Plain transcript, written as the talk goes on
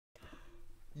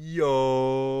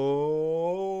Yo,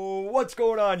 what's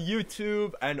going on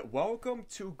YouTube? And welcome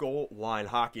to Goal Line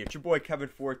Hockey. It's your boy Kevin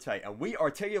Forte, and we are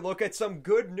taking a look at some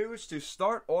good news to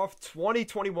start off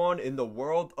 2021 in the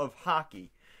world of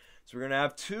hockey. So we're going to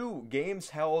have two games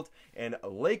held in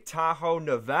Lake Tahoe,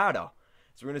 Nevada.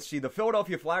 So we're going to see the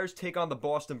Philadelphia Flyers take on the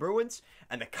Boston Bruins,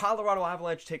 and the Colorado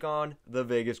Avalanche take on the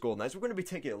Vegas Golden Knights. We're going to be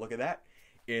taking a look at that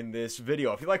in this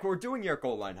video. If you like what we're doing here at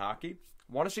Goal Line Hockey,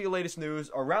 want to see the latest news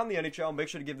around the NHL, make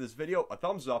sure to give this video a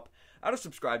thumbs up and a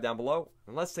subscribe down below.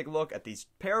 And let's take a look at these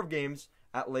pair of games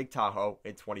at Lake Tahoe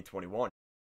in 2021.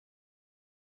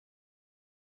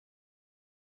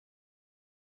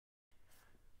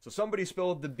 So somebody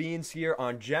spilled the beans here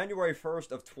on January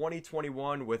 1st of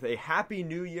 2021 with a Happy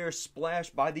New Year splash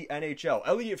by the NHL.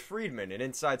 Elliot Friedman, an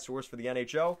inside source for the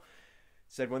NHL,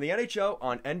 said when the NHL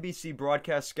on NBC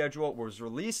broadcast schedule was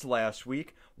released last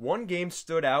week, one game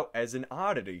stood out as an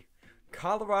oddity.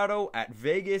 Colorado at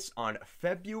Vegas on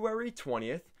February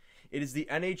 20th. It is the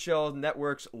NHL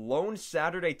Network's lone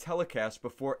Saturday telecast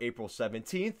before April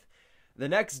 17th. The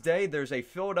next day, there's a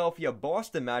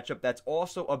Philadelphia-Boston matchup that's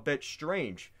also a bit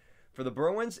strange. For the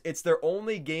Bruins, it's their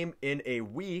only game in a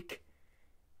week.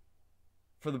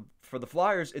 For the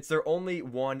Flyers, it's their only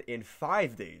one in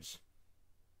 5 days.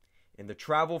 In the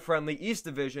travel-friendly East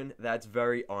Division, that's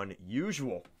very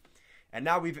unusual. And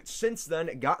now we've since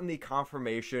then gotten the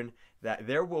confirmation that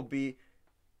there will be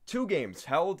two games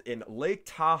held in Lake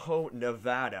Tahoe,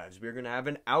 Nevada, as we're going to have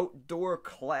an outdoor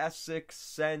classic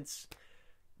sense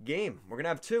game. We're going to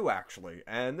have two, actually,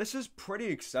 and this is pretty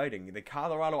exciting. The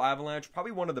Colorado Avalanche,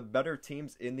 probably one of the better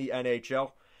teams in the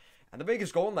NHL, and the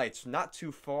Vegas Golden Knights, not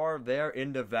too far there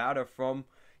in Nevada from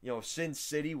Sin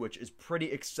City, which is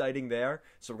pretty exciting there.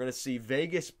 So we're going to see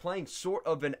Vegas playing sort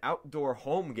of an outdoor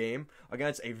home game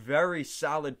against a very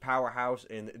solid powerhouse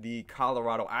in the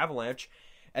Colorado Avalanche.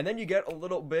 And then you get a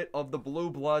little bit of the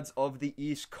blue bloods of the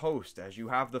East Coast, as you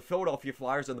have the Philadelphia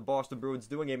Flyers and the Boston Bruins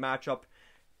doing a matchup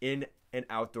in an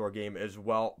outdoor game as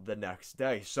well the next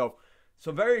day. So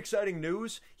very exciting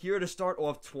news here to start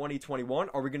off 2021.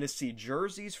 Are we going to see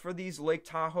jerseys for these Lake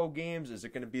Tahoe games? Is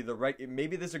it going to be the right?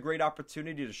 Maybe there's a great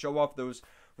opportunity to show off those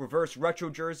reverse retro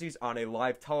jerseys on a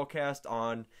live telecast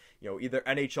on either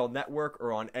NHL Network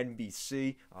or on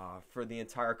NBC for the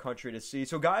entire country to see.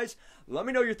 So guys, let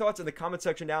me know your thoughts in the comment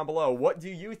section down below. What do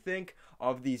you think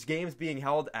of these games being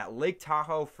held at Lake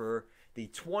Tahoe for the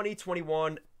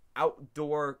 2021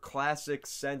 outdoor classic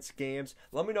sense games?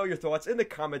 Let me know your thoughts in the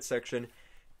comment section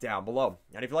down below.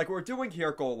 And if you like what we're doing here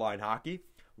at Goal Line Hockey,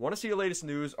 want to see the latest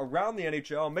news around the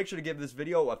NHL, make sure to give this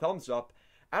video a thumbs up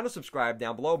and a subscribe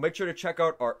down below. Make sure to check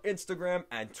out our Instagram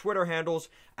and Twitter handles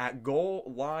at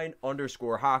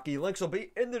goalline_hockey. Links will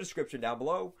be in the description down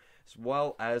below, as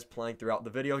well as playing throughout the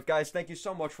video. Guys, thank you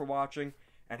so much for watching,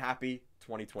 and happy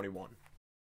 2021.